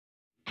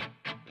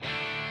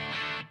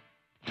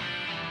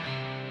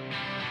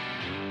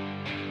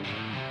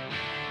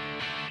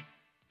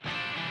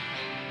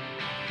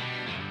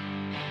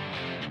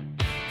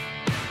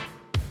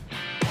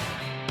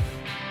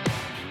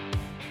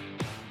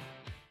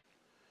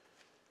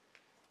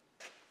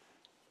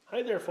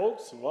Hi there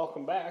folks and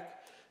welcome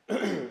back.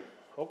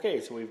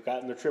 Okay, so we've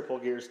gotten the triple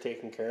gears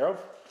taken care of.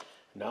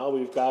 Now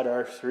we've got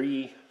our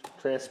 3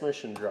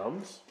 transmission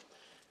drums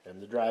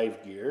and the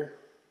drive gear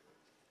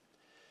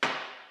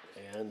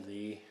and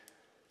the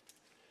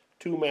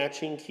 2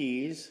 matching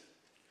keys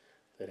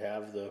that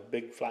have the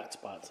big flat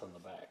spots on the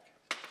back.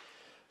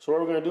 So what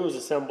we're going to do is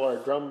assemble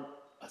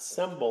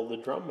the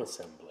drum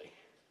assembly.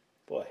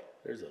 Boy,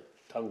 there's a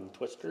tongue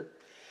twister.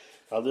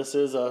 Now this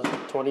is a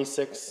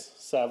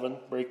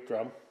 26/7 brake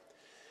drum.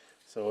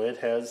 So it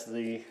has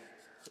the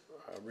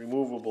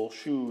removable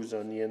shoes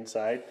on the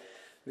inside.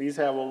 These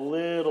have a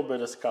little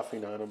bit of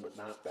scuffing on them, but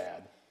not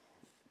bad.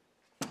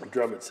 The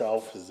drum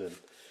itself is in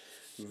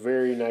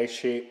very nice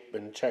shape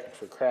and checked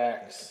for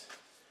cracks.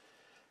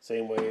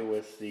 Same way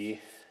with the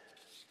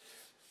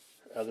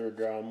other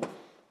drum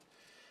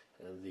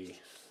and the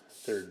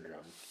third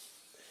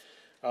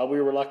drum.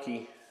 We were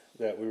lucky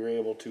that we were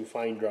able to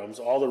find drums.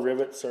 All the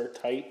rivets are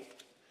tight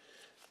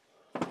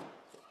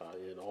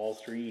in all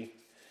 3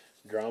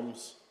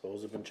 drums.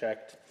 Those have been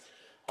checked.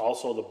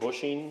 Also the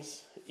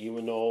bushings,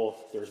 even though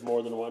there's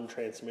more than 1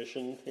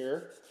 transmission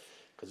here,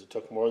 because it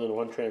took more than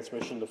 1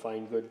 transmission to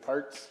find good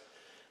parts,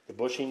 the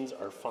bushings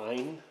are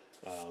fine.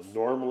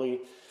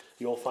 Normally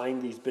you'll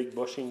find these big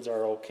bushings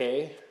are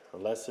okay,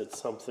 unless it's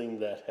something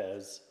that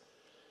has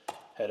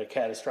had a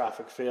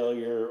catastrophic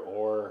failure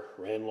or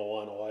ran low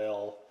on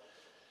oil,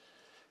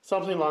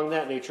 something along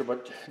that nature,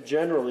 but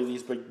generally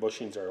these big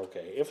bushings are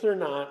okay. If they're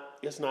not,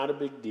 it's not a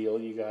big deal.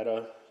 You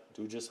gotta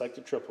do just like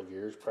the triple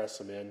gears, press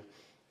them in,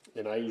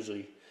 and I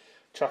usually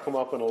chuck them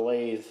up in a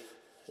lathe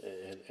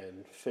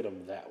and fit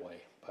them that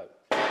way. But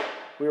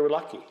we were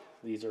lucky,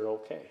 these are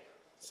okay.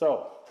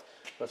 So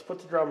let's put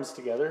the drums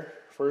together.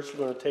 First we're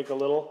going to take a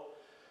little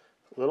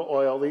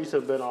oil. These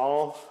have been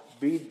all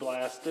bead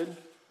blasted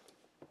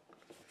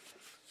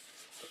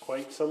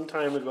quite some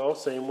time ago.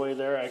 Same way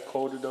there, I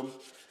coated them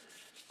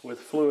with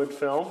fluid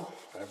film.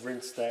 I've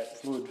rinsed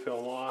that fluid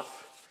film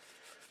off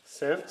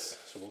since.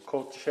 So we'll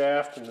coat the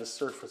shaft and this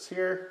surface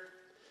here.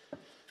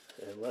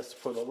 And let's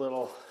put a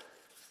little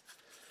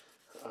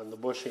on the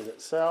bushing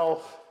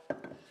itself.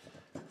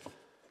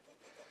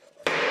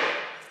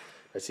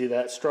 I see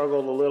that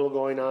struggled a little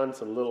going on. It's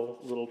a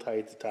little tight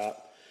at the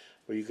top.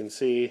 But you can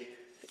see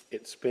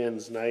it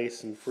spins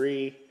nice and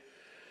free.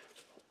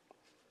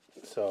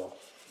 So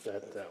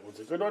that was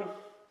a good one.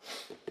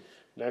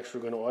 Next we're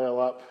going to oil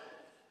up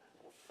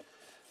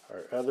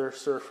our other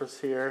surface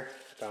here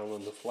down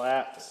on the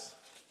flats.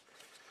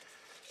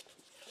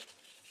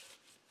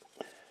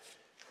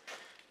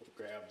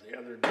 We'll grab the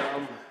other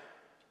drum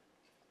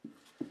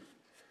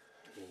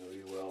and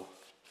we will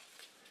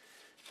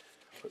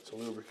put some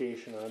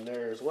lubrication on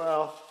there as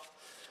well.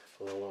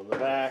 A little on the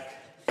back.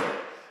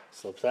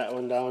 Slip that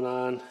one down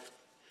on.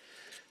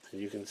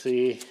 And you can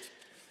see it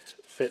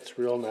fits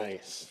real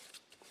nice.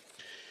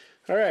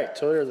 Alright,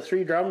 so there the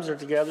 3 drums are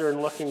together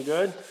and looking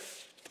good.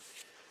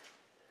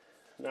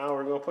 Now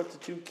we're going to put the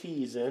 2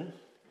 keys in.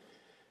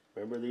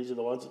 Remember, these are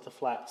the ones with the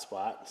flat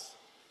spots.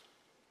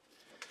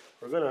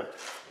 We're going to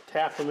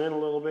tap them in a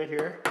little bit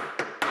here.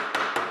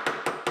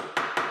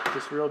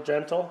 Just real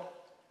gentle.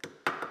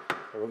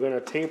 And we're going to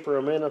taper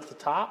them in at the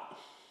top.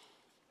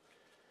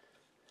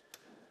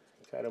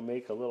 Got to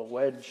make a little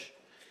wedge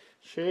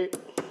shape.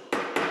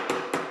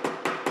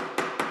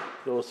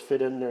 Those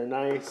fit in there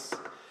nice.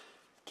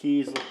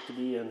 Keys look to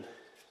be in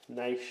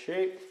nice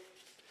shape.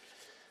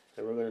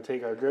 And we're going to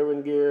take our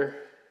driven gear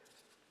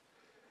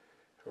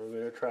and we're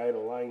going to try to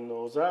line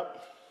those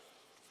up.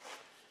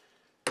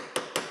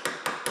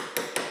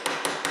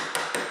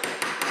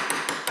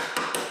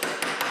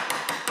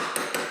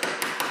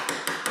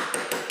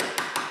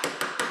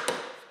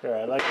 There,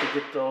 I like to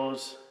get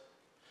those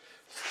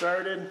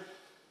started.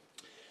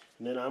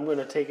 And then I'm going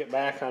to take it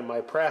back on my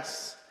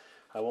press.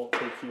 I won't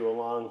take you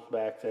along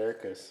back there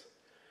because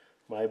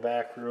my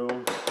back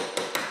room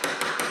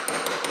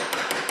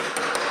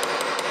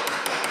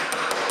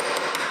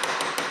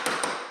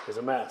is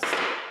a mess.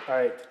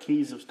 Alright, the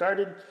keys have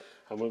started.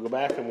 I'm going to go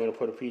back. I'm going to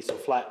put a piece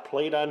of flat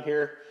plate on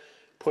here.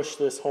 Push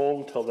this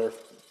home till they're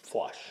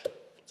flush.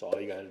 That's all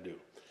you got to do.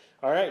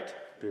 Alright,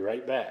 be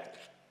right back.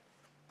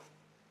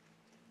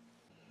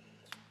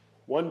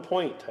 One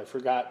point I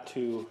forgot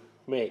to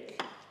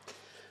make.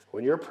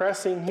 When you're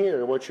pressing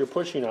here, what you're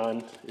pushing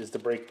on is the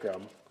brake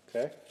drum.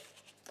 Okay?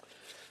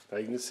 Now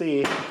you can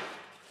see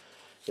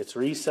it's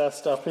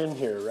recessed up in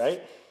here,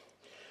 right?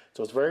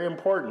 So it's very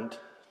important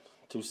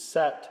to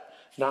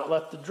not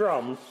let the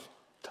drum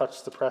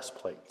touch the press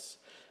plates.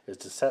 Is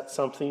to set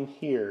something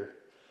here,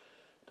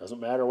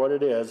 doesn't matter what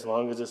it is, as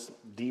long as it's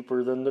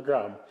deeper than the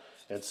drum,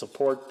 and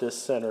support this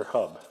center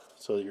hub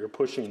so that you're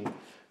pushing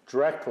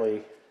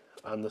directly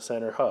on the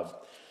center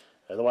hub.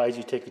 Otherwise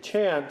you take a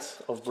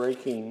chance of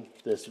breaking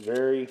this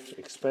very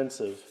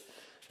expensive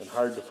and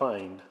hard to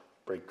find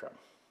brake drum.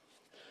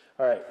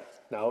 Alright,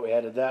 now we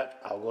added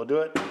that, I'll go do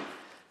it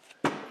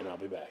and I'll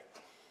be back.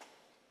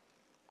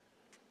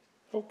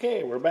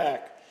 Okay, we're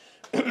back.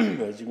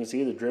 As you can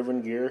see, the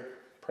driven gear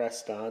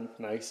pressed on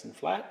nice and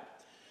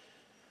flat.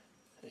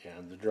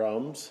 And the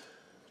drums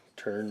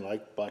turn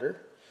like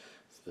butter.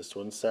 This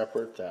one's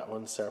separate, that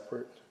one's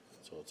separate.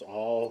 So it's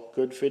all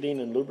good fitting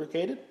and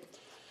lubricated.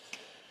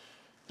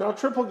 Now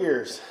triple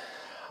gears.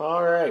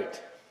 All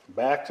right,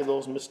 back to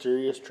those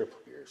mysterious triple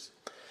gears.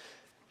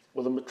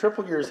 Well, the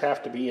triple gears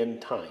have to be in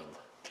time.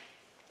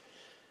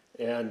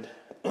 And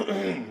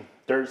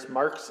there's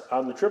marks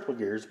on the triple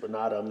gears, but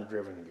not on the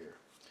driven gear.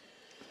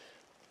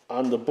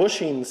 On the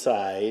bushing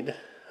side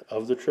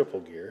of the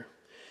triple gear,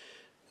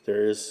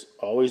 there's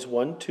always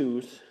one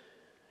tooth,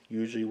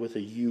 usually with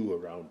a U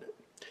around it.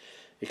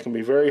 It can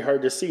be very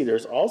hard to see.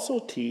 There's also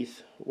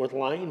teeth with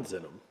lines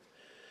in them.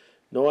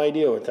 No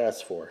idea what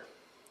that's for,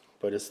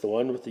 but it's the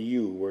one with the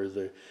U where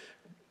the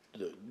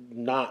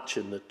notch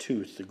in the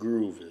tooth, the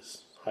groove,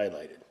 is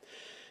highlighted.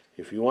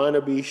 If you want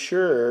to be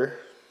sure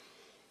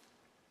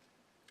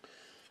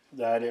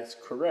that it's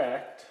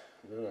correct,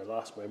 then I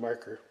lost my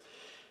marker,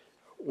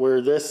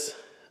 where this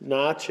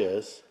notch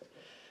is,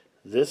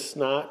 this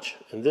notch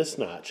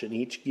in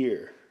each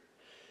gear,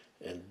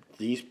 and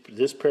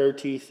this pair of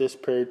teeth, this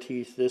pair of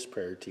teeth, this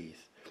pair of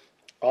teeth,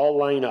 all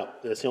line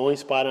up. That's the only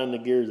spot on the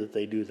gear that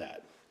they do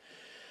that.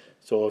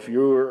 So if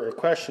you are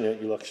questioning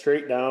it, you look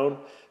straight down,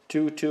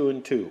 2, 2,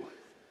 and 2.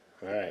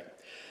 All right.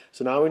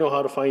 So now we know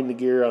how to find the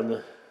gear on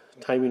the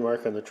timing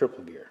mark on the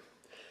triple gear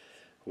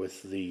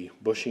with the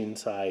bushing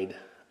side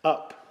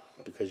up,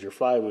 because your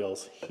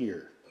flywheel's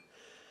here.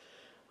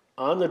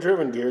 On the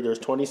driven gear, there's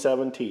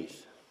 27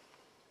 teeth.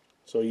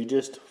 So you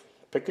just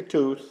pick a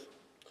tooth,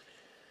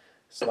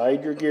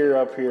 slide your gear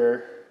up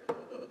here.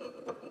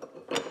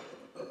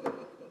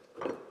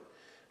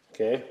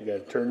 Okay, you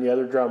got to turn the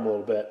other drum a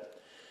little bit.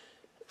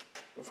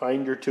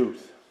 Find your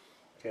tooth.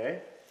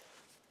 Okay.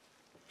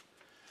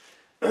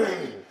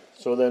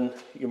 So then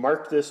you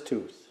mark this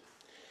tooth,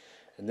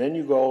 and then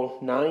you go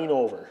 9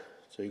 over.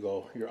 So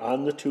you're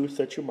on the tooth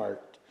that you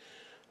marked.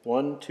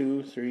 1,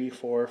 2, 3,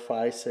 4,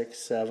 5, 6,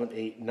 7,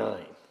 8, 9.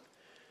 And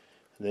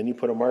then you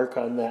put a mark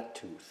on that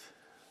tooth.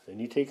 Then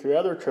you take your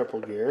other triple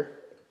gear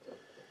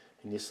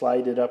and you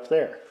slide it up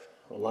there.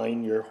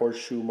 Align your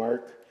horseshoe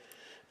mark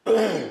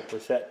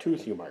with that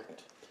tooth you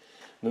marked.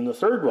 And then the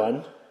third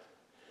one,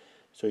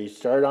 so you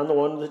start on the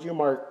one that you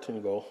marked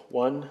and go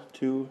 1,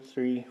 2,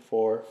 3,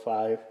 4,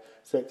 5,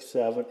 6,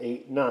 7,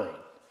 8, 9.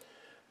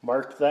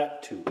 Mark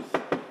that tooth.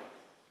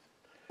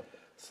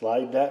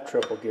 Slide that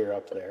triple gear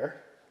up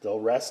there. They'll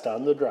rest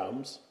on the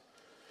drums.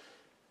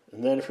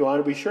 And then if you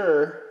want to be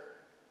sure,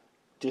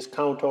 just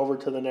count over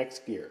to the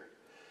next gear.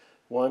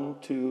 1,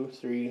 2,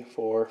 3,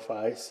 4,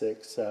 5,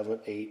 6, 7,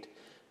 8,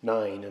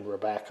 9, and we're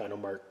back on a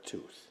marked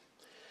tooth.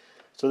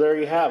 So there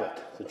you have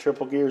it. The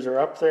triple gears are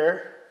up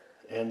there,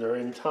 and they're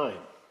in time.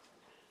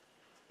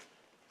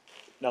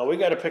 Now we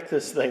got to pick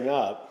this thing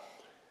up,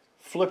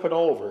 flip it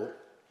over,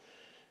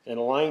 and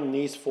align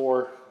these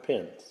 4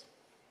 pins.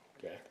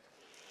 Okay.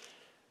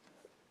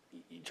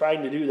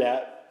 Trying to do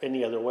that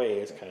any other way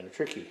is kind of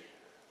tricky.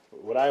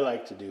 But what I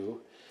like to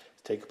do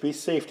is take a piece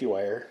of safety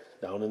wire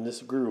down in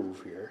this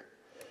groove here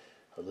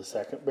of the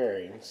second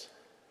bearings,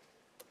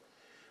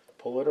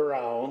 pull it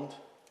around,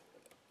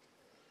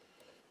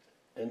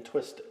 and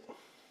twist it.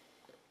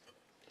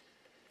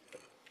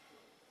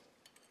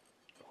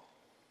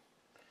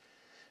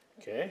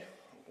 Okay,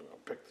 I'm going to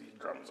pick these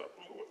drums up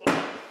and move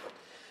them.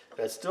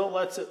 That still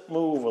lets it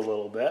move a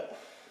little bit.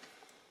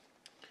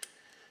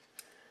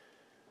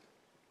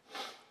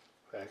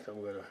 In fact,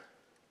 I'm going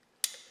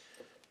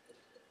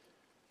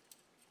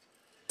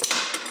to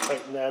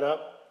tighten that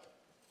up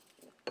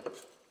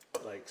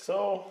like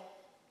so.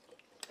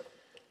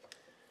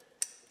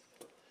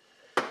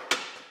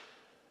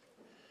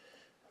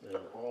 Then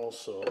I'm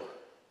also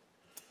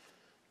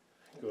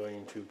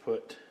going to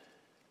put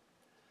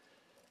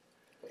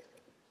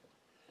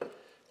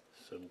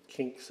some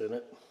kinks in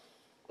it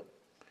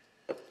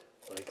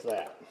like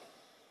that.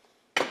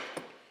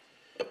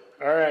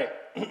 All right,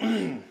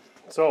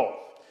 so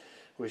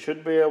we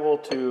should be able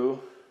to,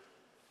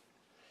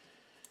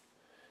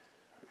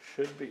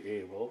 I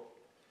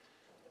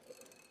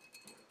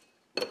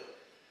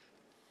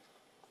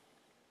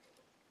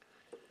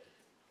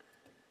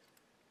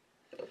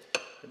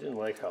didn't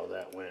like how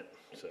that went,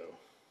 so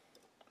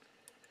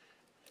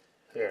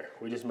there,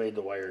 we just made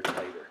the wire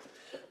tighter.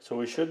 So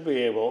we should be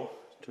able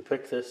to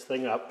pick this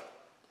thing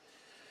up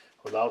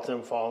without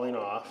them falling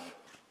off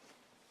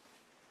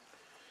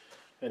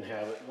and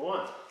have it go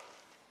on.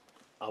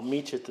 I'll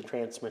meet you at the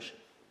transmission.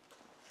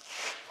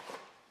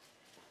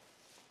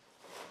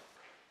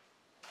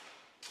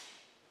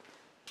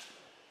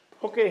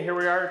 Okay, here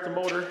we are at the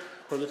motor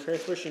where the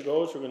transmission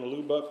goes. We're going to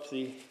lube up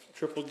the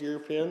triple gear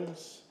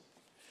pins.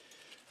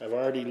 I've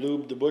already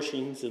lubed the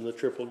bushings in the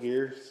triple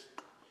gears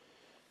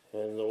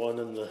and the one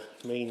in the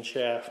main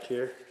shaft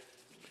here.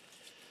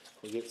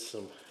 We'll get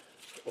some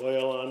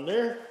oil on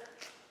there.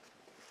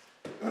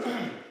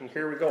 And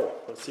here we go.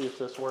 Let's see if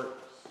this works.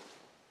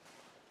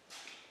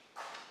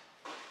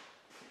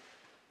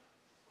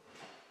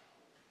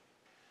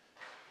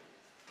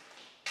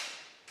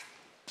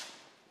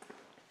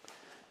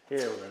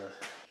 Here we're gonna.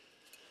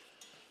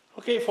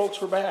 Okay, folks,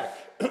 we're back.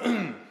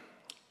 I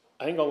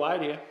ain't gonna lie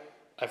to you.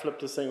 I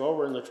flipped this thing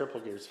over and the triple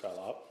gears fell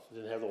out.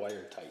 Didn't have the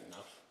wire tight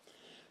enough.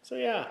 So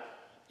yeah,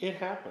 it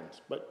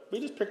happens. But we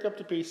just picked up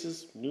the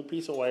pieces, new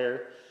piece of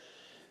wire,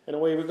 and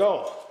away we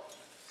go.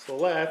 So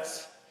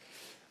let's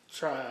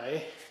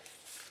try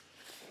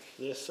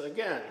this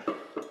again.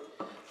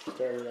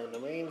 Started on the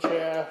main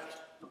shaft.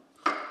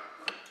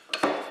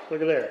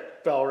 Look at there,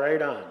 fell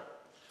right on.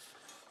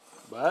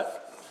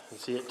 But, you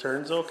see it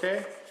turns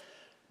okay.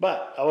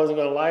 But I wasn't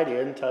gonna lie to you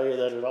and tell you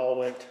that it all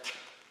went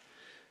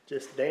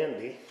just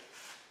dandy,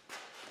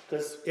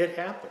 because it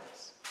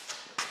happens.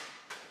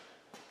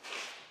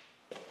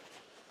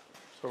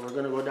 So we're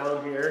gonna go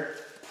down here,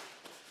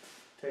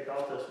 take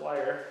out this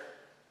wire.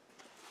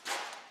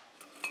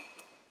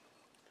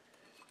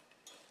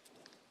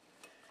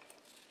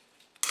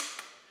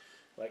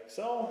 Like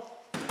so.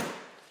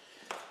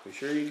 Be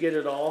sure you get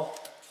it all.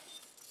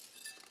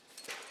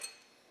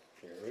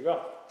 Here we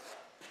go.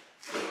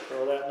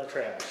 Throw that in the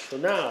trash. So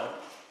now,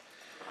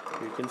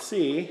 you can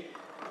see,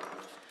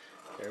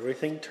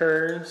 everything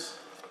turns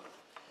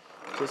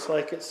just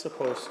like it's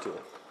supposed to.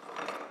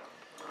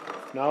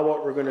 Now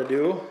what we're going to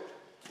do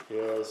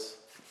is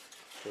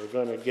we're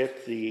going to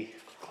get the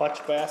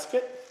clutch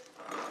basket.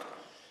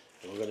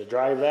 We're going to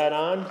drive that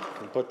on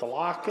and put the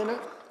lock in it.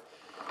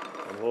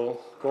 And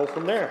we'll go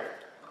from there.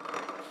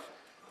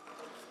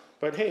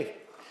 But hey,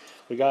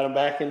 we got them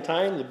back in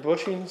time. The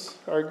bushings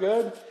are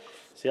good.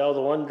 See how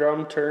the one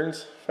drum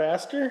turns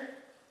faster?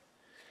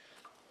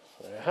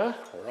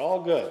 We're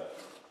all good.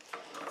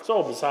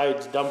 So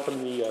besides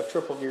dumping the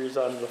triple gears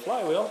onto the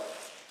flywheel,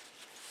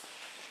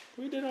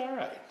 we did all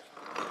right.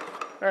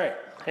 All right,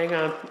 hang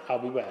on, I'll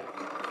be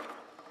back.